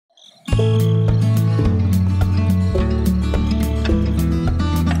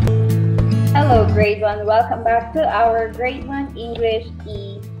grade 1, welcome back to our grade 1 English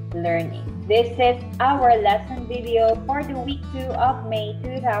e-learning. This is our lesson video for the week 2 of May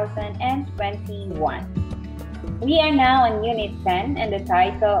 2021. We are now on Unit 10 and the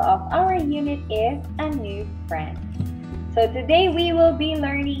title of our unit is A New Friend. So today we will be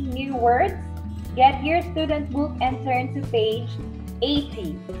learning new words. Get your student book and turn to page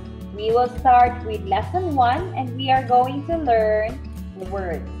 80. We will start with lesson 1 and we are going to learn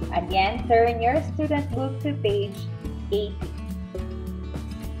words. Again, turn your student book to page 80.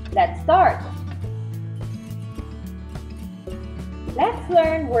 Let's start. Let's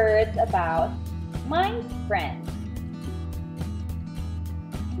learn words about my friend.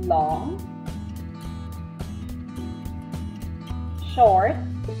 Long, short,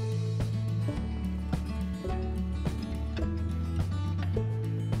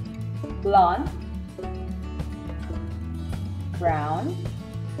 blonde, brown,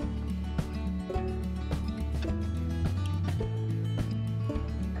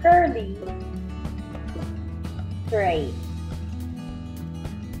 curly, straight.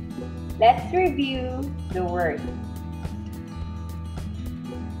 Let's review the words.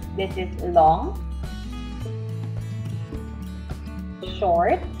 This is long,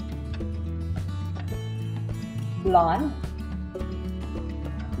 short, blonde,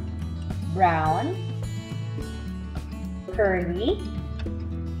 brown, curly,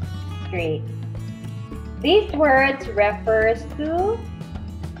 straight. These words refers to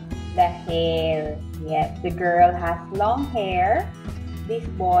the hair. Yes, the girl has long hair. This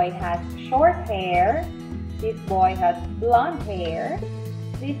boy has short hair. This boy has blonde hair.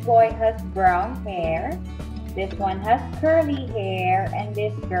 This boy has brown hair. This one has curly hair. And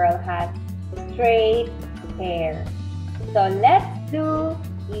this girl has straight hair. So let's do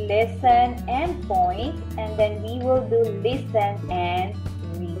listen and point. And then we will do listen and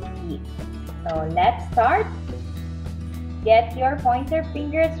repeat. So let's start. Get your pointer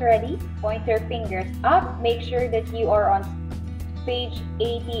fingers ready. Pointer fingers up. Make sure that you are on page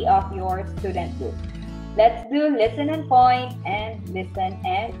 80 of your student book. Let's do listen and point and listen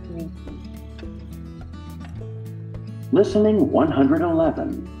and repeat. Listening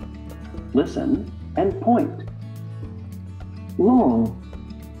 111. Listen and point. Long,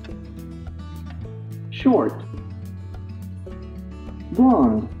 short,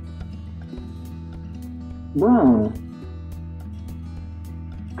 blonde, brown,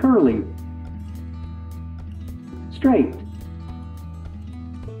 curly, straight,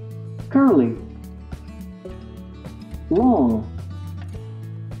 curly, long,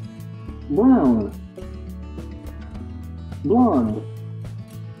 brown, blonde,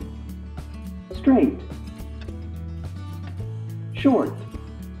 straight, short.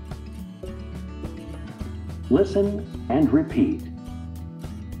 Listen and repeat.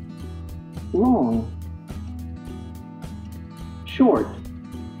 Long, short,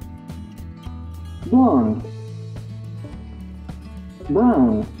 blonde,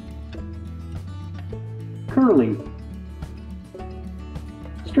 brown, curly,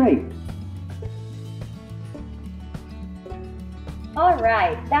 straight.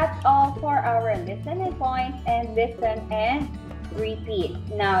 Alright, that's all for our listen and point and listen and repeat.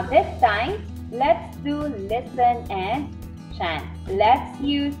 Now this time, let's do listen and chant. Let's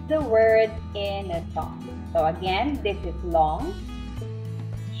use the words in a song. So again, this is long,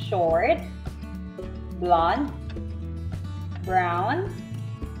 short, blonde, brown,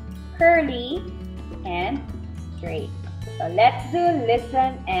 curly, and straight. So let's do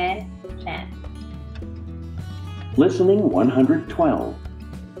listen and chant. Listening 112.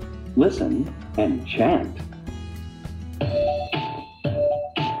 Listen and chant.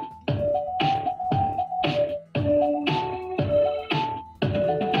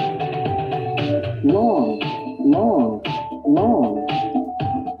 Long, long, long.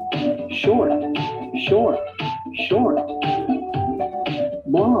 Short, short, short.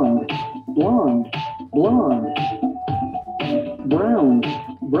 Blonde, blonde, blonde. Brown,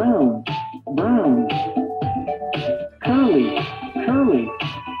 brown, brown. Curly, curly,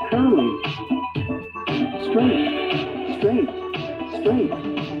 curly. Straight, straight, straight.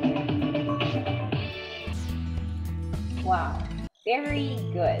 Wow, very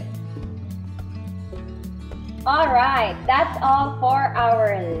good. Alright, that's all for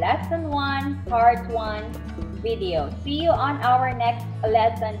our lesson 1, part 1 video. See you on our next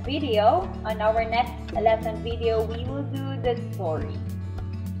lesson video. On our next lesson video, we will do the story.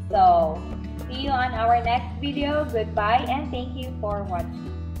 So, see you on our next video. Goodbye and thank you for watching.